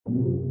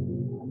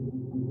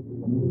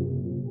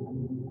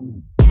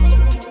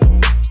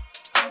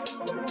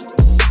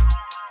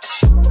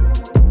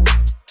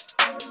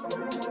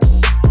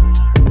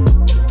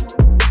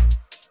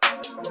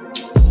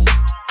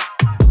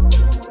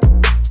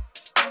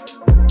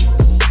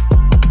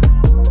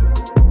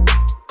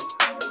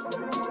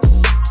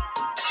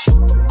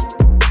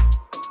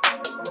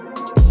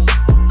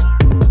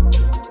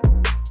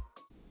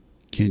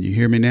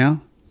hear me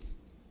now?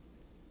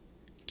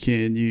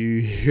 Can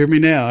you hear me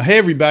now? Hey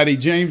everybody,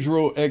 James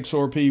Rule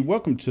XRP.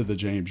 Welcome to the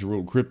James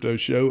Rule Crypto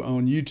Show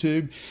on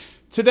YouTube.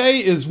 Today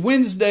is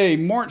Wednesday,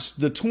 March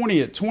the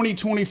 20th,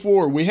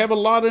 2024. We have a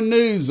lot of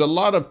news, a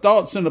lot of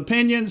thoughts and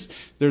opinions.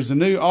 There's a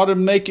new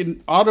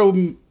automated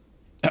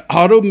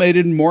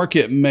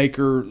market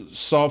maker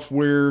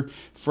software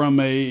from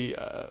a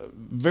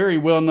very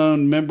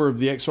well-known member of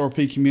the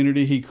XRP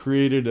community. He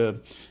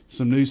created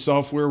some new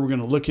software. We're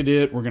going to look at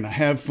it. We're going to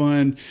have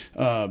fun.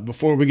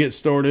 Before we get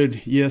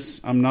started,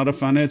 yes, I'm not a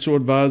financial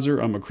advisor.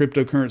 I'm a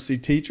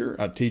cryptocurrency teacher.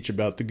 I teach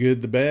about the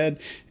good, the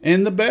bad,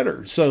 and the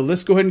better. So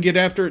let's go ahead and get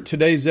after it.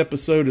 Today's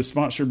episode is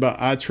sponsored by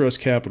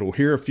iTrustCapital.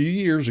 Here a few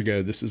years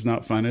ago, this is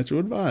not financial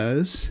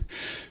advice,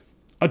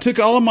 I took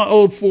all of my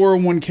old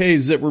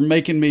 401ks that were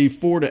making me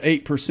 4 to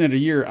 8% a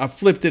year. I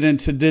flipped it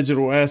into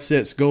digital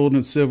assets, gold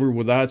and silver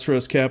with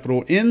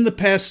iTrustCapital in the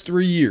past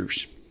 3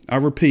 years. I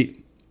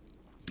repeat,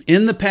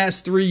 in the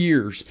past 3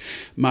 years,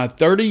 my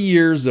 30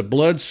 years of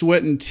blood,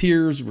 sweat, and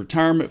tears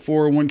retirement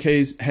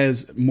 401ks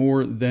has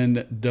more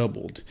than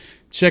doubled.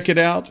 Check it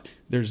out.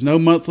 There's no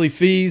monthly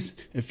fees.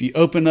 If you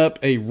open up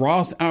a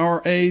Roth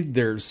IRA,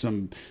 there's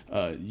some,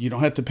 you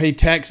don't have to pay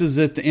taxes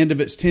at the end of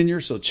its tenure.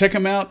 So check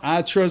them out.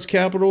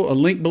 iTrustCapital, a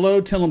link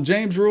below. Tell them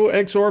James Rule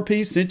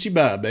XRP sent you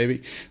by,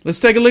 baby. Let's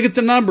take a look at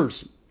the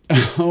numbers.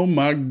 Oh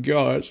my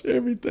gosh,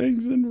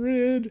 everything's in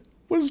red.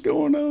 What's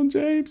going on,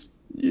 James?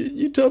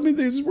 You told me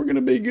these were going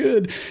to be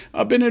good.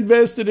 I've been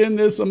invested in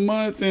this a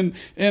month and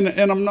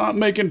I'm not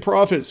making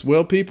profits.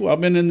 Well, people, I've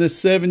been in this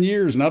 7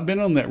 years and I've been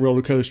on that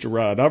roller coaster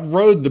ride. I've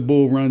rode the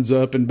bull runs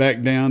up and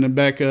back down and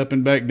back up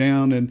and back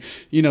down. And,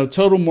 you know,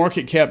 total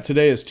market cap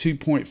today is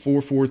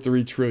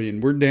 2.443 trillion.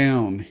 We're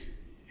down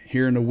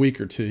here in a week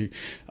or two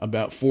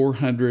about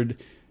 $400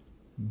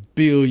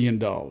 billion.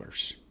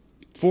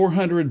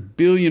 $400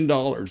 billion.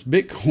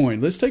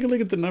 Bitcoin. Let's take a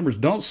look at the numbers.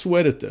 Don't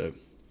sweat it though.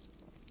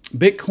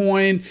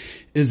 Bitcoin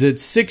is at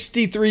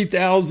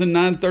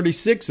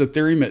 63,936,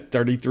 Ethereum at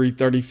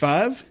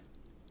 33.35,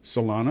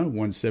 Solana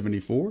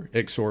 174,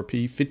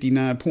 XRP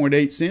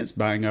 59.8 cents,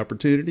 buying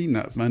opportunity,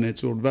 not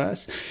financial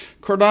advice.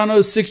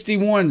 Cardano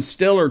 61,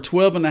 Stellar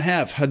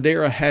 12.5,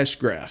 Hedera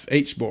Hashgraph,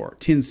 HBAR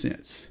 10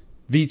 cents,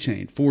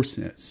 VeChain 4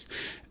 cents,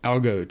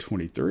 Algo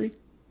 23,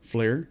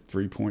 Flare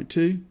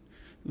 3.2.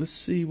 Let's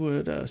see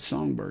what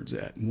Songbird's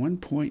at.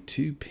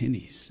 1.2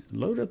 pennies.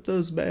 Load up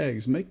those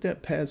bags. Make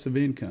that passive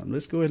income.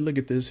 Let's go ahead and look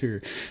at this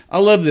here. I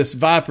love this.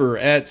 Viper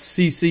at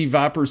CC.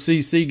 Viper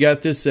CC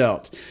got this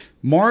out.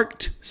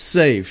 Marked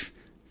safe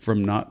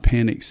from not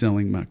panic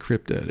selling my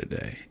crypto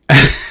today.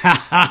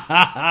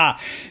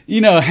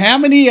 You know, how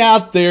many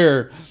out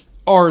there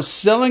are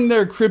selling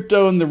their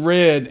crypto in the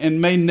red and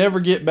may never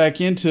get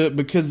back into it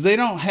because they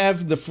don't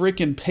have the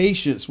freaking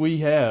patience we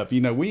have. You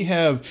know, we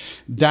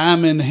have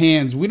diamond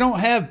hands. We don't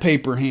have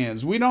paper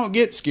hands. We don't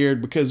get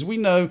scared because we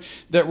know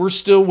that we're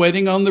still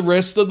waiting on the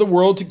rest of the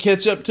world to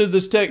catch up to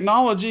this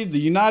technology, the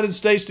United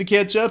States to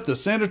catch up, the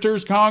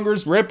senators,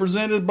 Congress,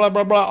 representatives, blah,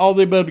 blah, blah, all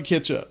the above to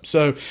catch up.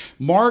 So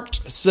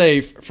marked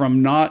safe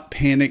from not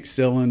panic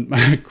selling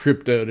my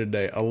crypto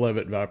today. I love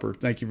it, Viper.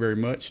 Thank you very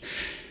much.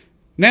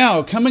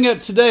 Now, coming up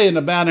today in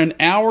about an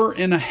hour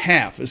and a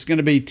half, it's going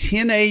to be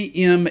 10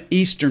 a.m.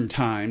 Eastern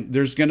Time.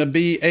 There's going to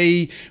be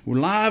a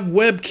live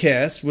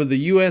webcast with the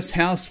U.S.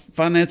 House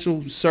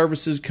Financial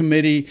Services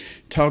Committee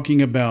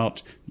talking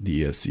about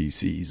the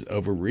SEC's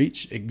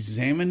overreach,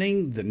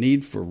 examining the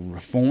need for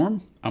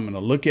reform. I'm going to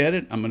look at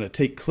it. I'm going to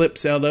take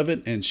clips out of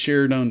it and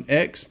share it on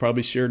X,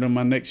 probably share it on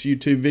my next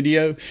YouTube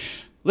video.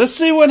 Let's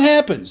see what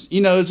happens. You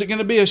know, is it going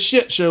to be a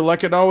shit show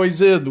like it always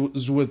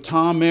is with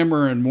Tom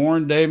Emmer and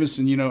Warren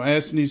Davidson, you know,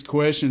 asking these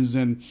questions?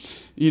 And,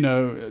 you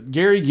know,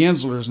 Gary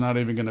Gensler is not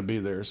even going to be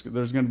there.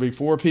 There's going to be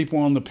 4 people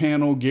on the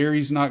panel.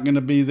 Gary's not going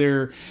to be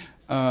there.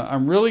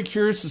 I'm really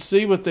curious to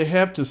see what they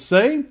have to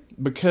say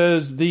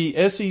because the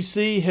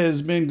SEC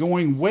has been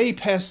going way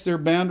past their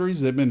boundaries.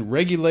 They've been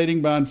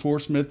regulating by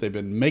enforcement. They've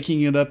been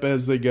making it up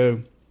as they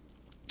go.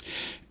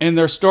 And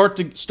they're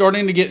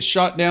starting to get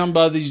shot down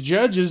by these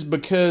judges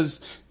because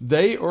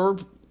they are,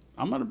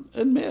 I'm going to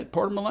admit,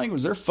 pardon my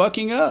language, they're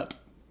fucking up.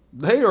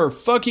 They are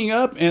fucking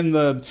up, and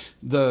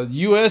the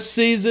U.S.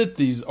 sees it,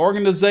 these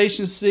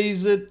organizations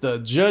sees it, the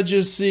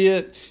judges see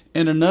it,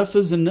 and enough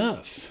is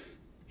enough.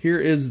 Here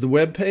is the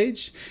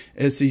webpage,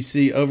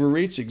 SEC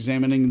Overreach,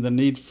 examining the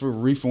need for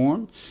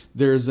reform.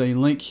 There's a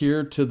link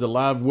here to the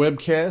live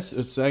webcast.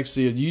 It's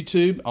actually at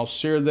YouTube. I'll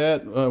share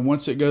that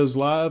once it goes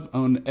live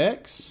on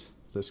X.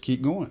 Let's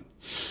keep going.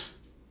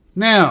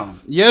 Now,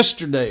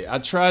 yesterday, I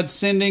tried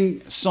sending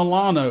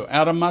Solana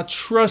out of my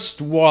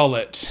Trust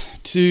wallet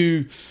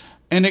to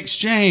an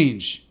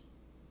exchange,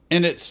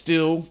 and it's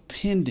still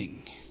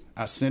pending.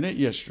 I sent it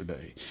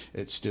yesterday.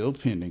 It's still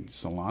pending.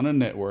 Solana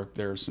Network.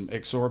 There are some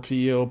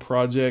XRPL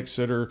projects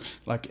that are,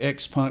 like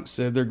Xpunk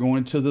said, they're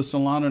going to the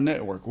Solana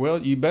Network. Well,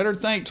 you better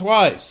think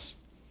twice.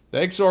 The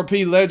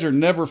XRP ledger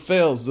never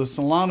fails. The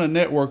Solana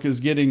Network is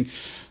getting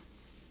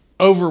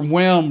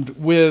overwhelmed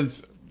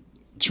with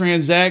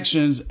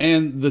transactions,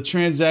 and the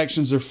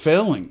transactions are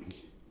failing.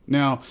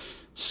 Now,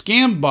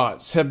 scam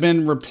bots have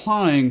been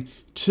replying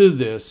to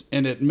this,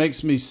 and it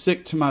makes me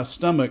sick to my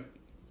stomach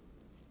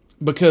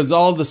because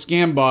all the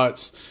scam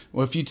bots,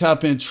 well, if you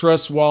type in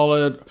Trust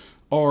Wallet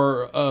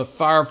or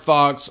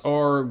Firefox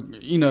or,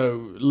 you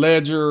know,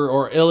 Ledger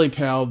or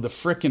ELLIPAL, the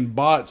frickin'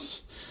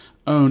 bots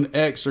on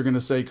X are going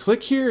to say,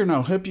 click here and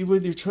I'll help you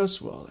with your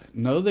Trust Wallet.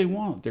 No, they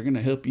won't. They're going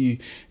to help you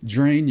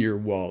drain your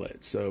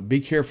wallet. So be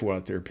careful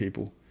out there,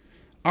 people.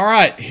 All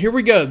right, here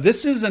we go.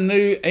 This is a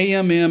new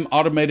AMM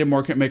automated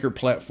market maker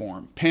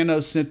platform.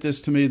 Panos sent this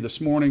to me this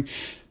morning.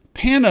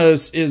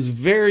 Panos is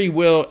very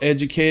well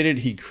educated.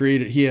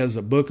 He has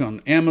a book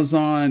on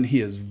Amazon.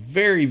 He is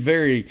very,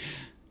 very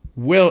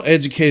well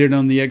educated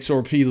on the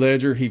XRP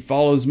ledger. He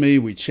follows me.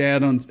 We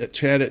chat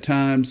at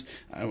times.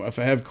 If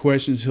I have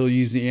questions, he'll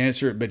usually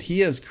answer it. But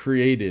he has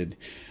created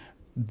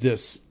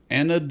this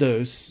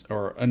Anodos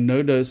or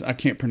Anodos. I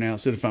can't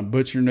pronounce it. If I'm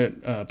butchering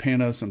it,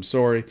 Panos, I'm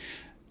sorry.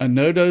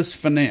 Anodos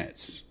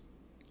Finance.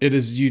 It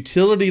is a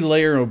utility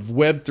layer of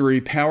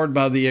Web3 powered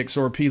by the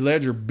XRP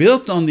ledger,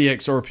 built on the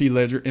XRP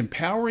ledger,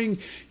 empowering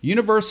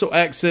universal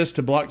access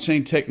to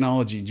blockchain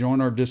technology.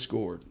 Join our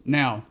Discord.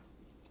 Now,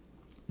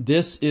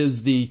 this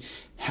is the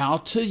how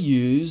to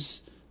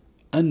use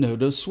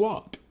Anodos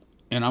swap.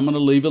 And I'm going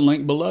to leave a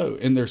link below.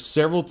 And there's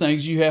several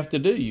things you have to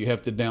do. You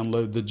have to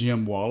download the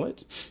gem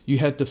wallet. You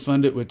have to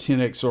fund it with 10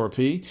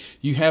 XRP.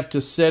 You have to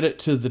set it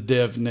to the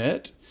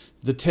DevNet.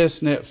 The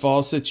testnet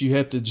faucet, you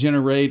have to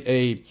generate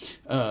a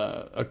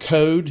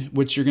code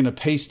which you're going to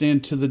paste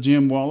into the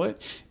gem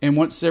wallet. And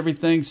once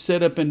everything's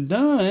set up and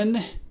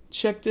done,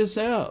 check this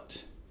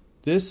out.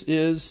 This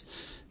is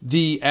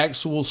the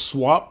actual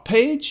swap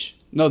page.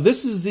 No,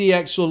 this is the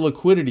actual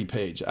liquidity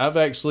page. I've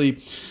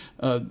actually,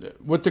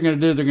 what they're going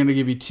to do, they're going to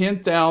give you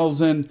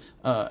 10,000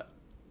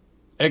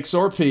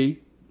 XRP,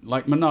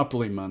 like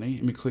Monopoly money.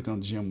 Let me click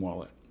on gem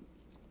wallet.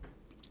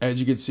 As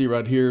you can see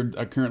right here,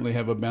 I currently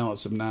have a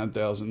balance of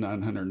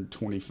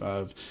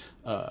 9,925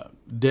 DevNet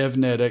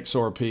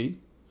XRP.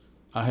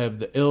 I have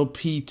the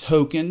LP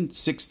token,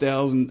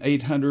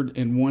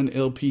 6,801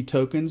 LP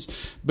tokens,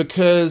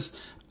 because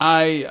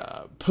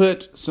I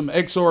put some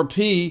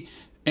XRP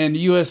and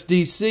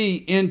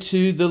USDC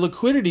into the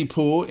liquidity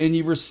pool, and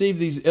you receive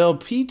these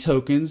LP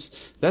tokens.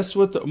 That's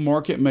what the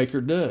market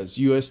maker does.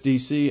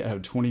 USDC, I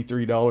have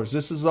 $23.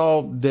 This is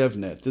all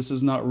DevNet. This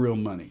is not real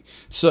money.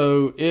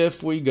 So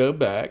if we go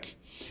back,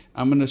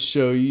 I'm going to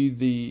show you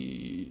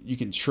you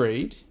can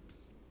trade.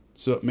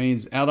 So it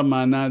means out of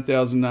my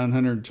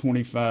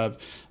 9,925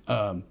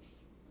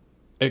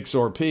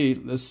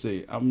 XRP, let's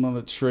see, I'm going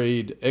to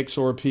trade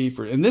XRP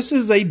for, and this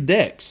is a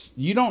DEX.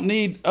 You don't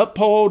need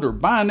Uphold or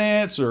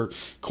Binance or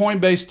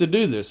Coinbase to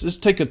do this.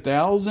 Just take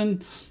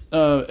 1,000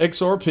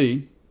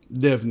 XRP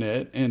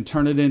DevNet and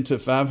turn it into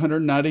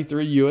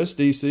 593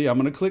 USDC. I'm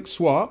going to click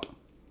swap.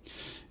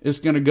 It's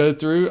going to go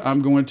through.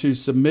 I'm going to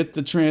submit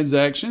the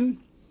transaction.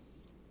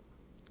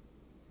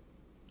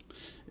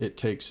 It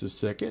takes a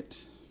second.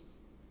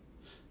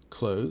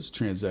 Close.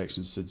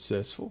 Transaction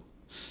successful.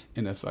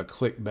 And if I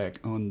click back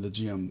on the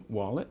gem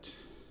wallet,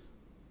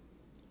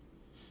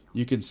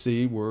 you can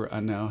see where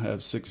I now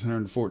have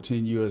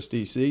 614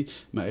 USDC.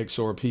 My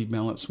XRP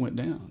balance went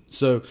down.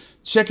 So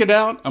check it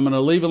out. I'm going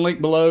to leave a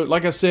link below.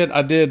 Like I said,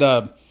 I did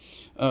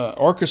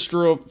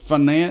Orchestra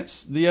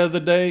Finance the other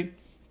day.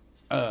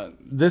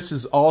 This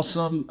is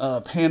awesome.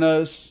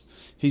 Panos,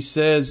 he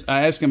says,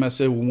 I asked him, I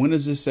said, well, when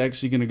is this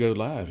actually going to go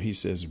live? He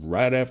says,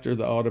 right after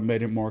the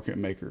automated market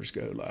makers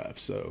go live.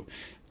 So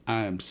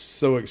I am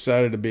so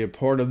excited to be a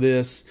part of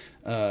this.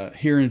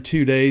 Here in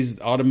 2 days,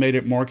 the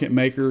automated market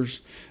makers,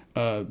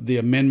 the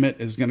amendment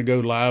is going to go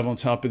live on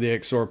top of the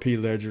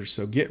XRP ledger.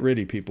 So get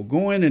ready, people.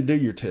 Go in and do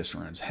your test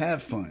runs.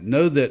 Have fun.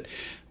 Know that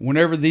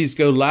whenever these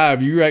go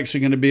live, you're actually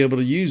going to be able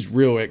to use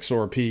real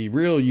XRP,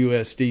 real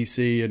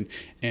USDC,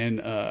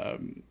 and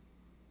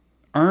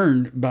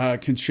earn by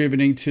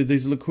contributing to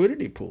these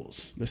liquidity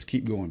pools. Let's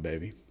keep going,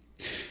 baby.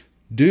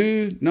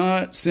 Do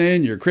not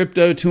send your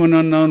crypto to an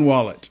unknown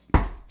wallet.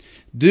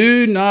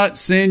 Do not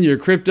send your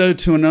crypto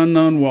to an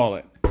unknown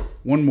wallet.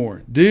 One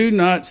more. Do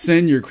not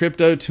send your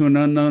crypto to an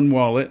unknown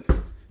wallet.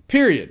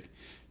 Period.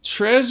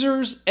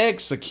 Trezor's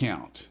X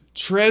account.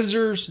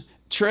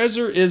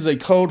 Trezor is a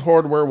cold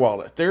hardware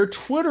wallet. Their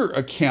Twitter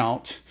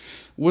account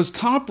was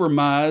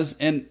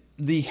compromised, and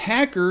the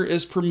hacker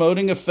is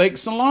promoting a fake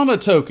Solana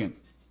token.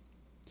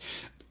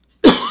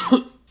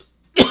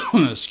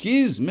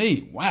 Excuse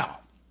me. Wow.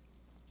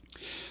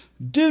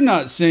 Do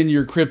not send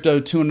your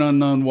crypto to an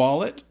unknown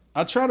wallet.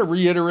 I try to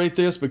reiterate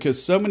this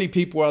because so many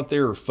people out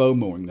there are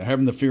FOMOing. They're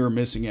having the fear of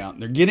missing out,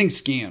 and they're getting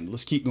scammed.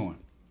 Let's keep going.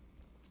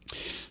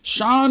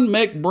 Sean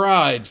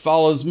McBride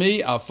follows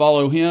me. I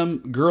follow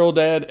him. Girl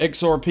Dad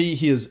XRP.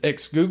 He is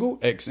ex-Google,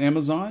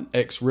 ex-Amazon,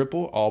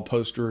 ex-Ripple. All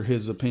poster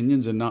his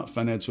opinions and not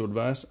financial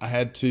advice. I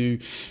had to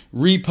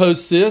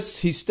repost this.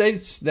 He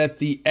states that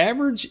the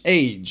average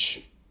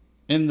age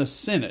in the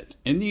Senate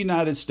in the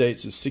United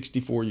States is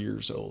 64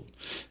 years old.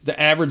 The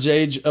average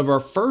age of our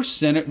first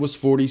Senate was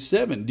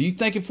 47. Do you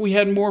think if we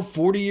had more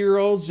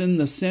 40-year-olds in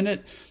the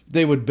Senate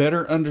They would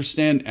better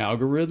understand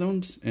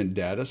algorithms and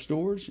data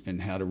stores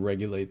and how to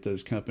regulate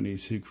those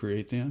companies who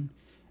create them.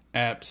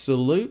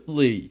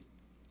 Absolutely.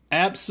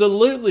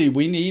 Absolutely.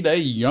 We need a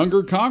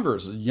younger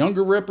Congress,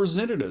 younger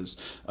representatives,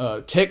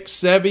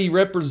 tech-savvy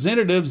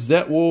representatives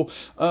that will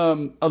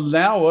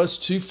allow us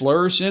to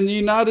flourish in the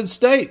United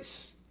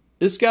States.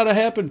 It's got to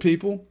happen,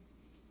 people.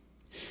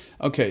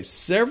 Okay,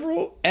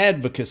 several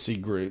advocacy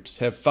groups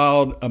have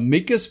filed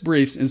amicus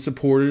briefs in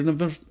support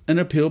of an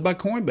appeal by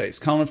Coinbase,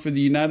 calling for the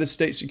United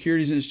States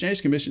Securities and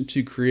Exchange Commission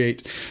to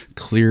create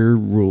clear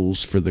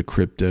rules for the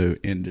crypto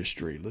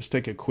industry. Let's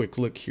take a quick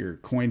look here.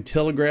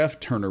 Cointelegraph,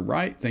 Turner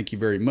Wright, thank you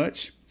very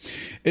much.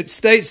 It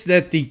states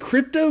that the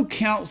Crypto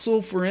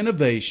Council for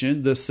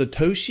Innovation, the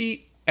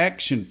Satoshi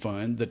Action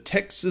Fund, the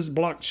Texas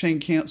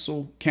Blockchain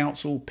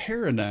Council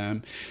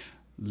Paradigm,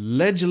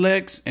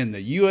 Legilex, and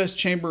the U.S.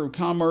 Chamber of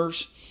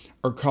Commerce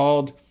are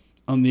called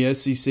on the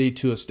SEC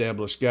to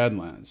establish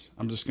guidelines.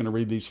 I'm just going to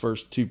read these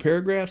first two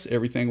paragraphs.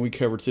 Everything we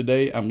cover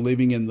today, I'm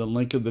leaving in the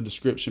link of the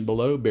description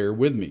below. Bear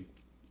with me.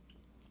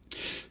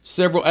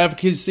 Several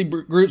advocacy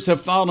groups have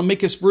filed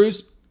amicus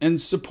briefs in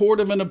support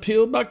of an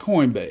appeal by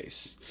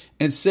Coinbase.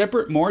 In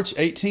separate March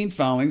 18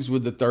 filings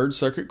with the Third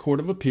Circuit Court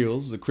of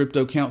Appeals, the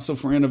Crypto Council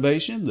for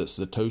Innovation, the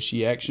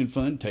Satoshi Action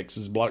Fund,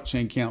 Texas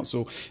Blockchain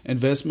Council,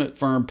 investment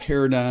firm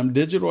Paradigm,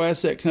 digital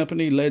asset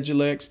company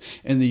Legilex,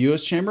 and the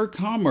U.S. Chamber of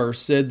Commerce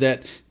said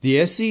that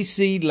the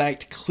SEC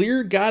lacked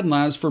clear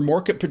guidelines for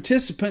market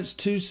participants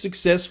to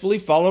successfully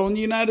follow in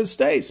the United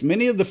States.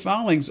 Many of the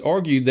filings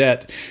argued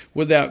that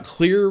without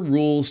clear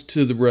rules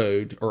to the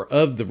road or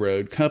of the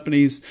road,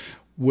 companies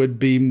would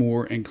be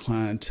more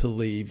inclined to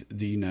leave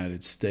the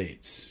United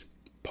States.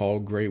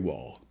 Paul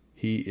Graywall,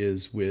 he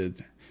is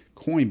with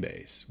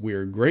Coinbase. We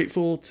are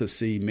grateful to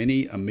see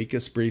many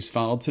amicus briefs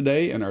filed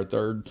today in our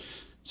Third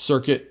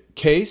Circuit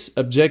case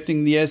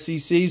objecting the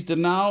SEC's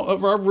denial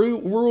of our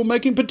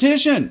rulemaking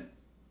petition.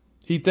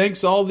 He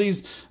thanks all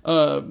these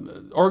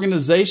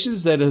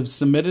organizations that have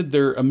submitted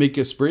their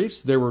amicus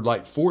briefs. There were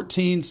like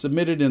 14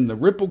 submitted in the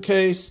Ripple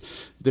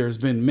case. There's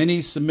been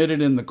many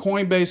submitted in the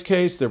Coinbase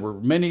case. There were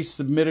many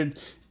submitted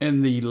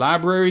in the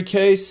library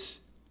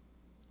case.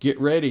 Get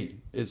ready.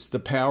 It's the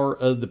power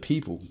of the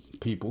people.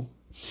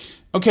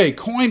 Okay,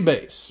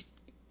 Coinbase.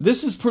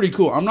 This is pretty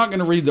cool. I'm not going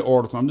to read the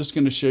article. I'm just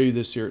going to show you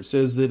this here. It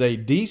says that a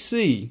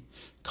DC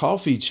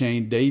coffee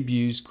chain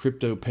debuts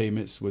crypto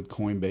payments with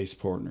Coinbase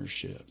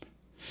partnership.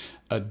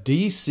 A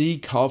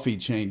DC coffee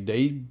chain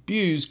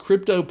debuts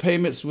crypto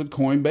payments with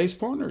Coinbase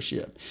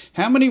partnership.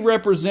 How many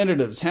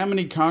representatives, how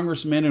many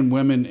congressmen and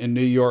women in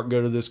New York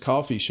go to this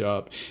coffee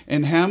shop?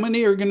 And how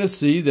many are going to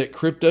see that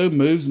crypto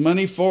moves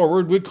money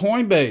forward with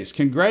Coinbase?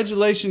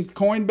 Congratulations,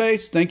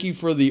 Coinbase. Thank you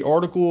for the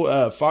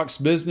article, Fox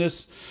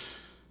Business.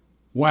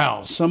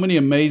 Wow, so many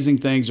amazing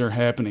things are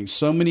happening.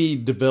 So many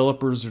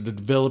developers are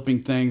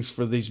developing things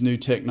for these new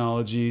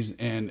technologies,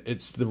 and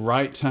it's the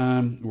right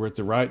time. We're at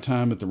the right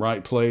time, at the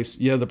right place.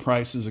 Yeah, the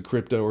prices of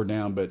crypto are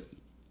down, but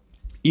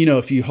you know,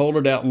 if you hold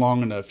it out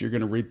long enough, you're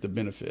going to reap the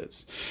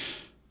benefits.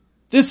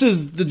 This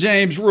is the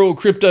James Rural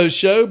Crypto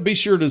Show. Be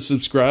sure to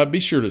subscribe.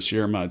 Be sure to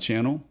share my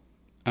channel.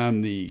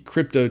 I'm the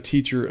crypto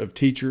teacher of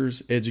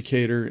teachers,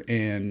 educator,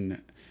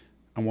 and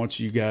I want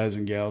you guys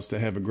and gals to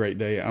have a great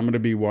day. I'm going to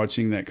be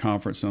watching that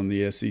conference on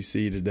the SEC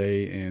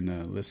today,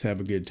 and let's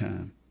have a good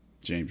time.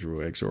 James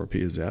Rural XRP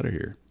is out of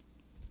here.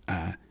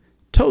 I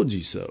told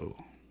you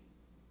so.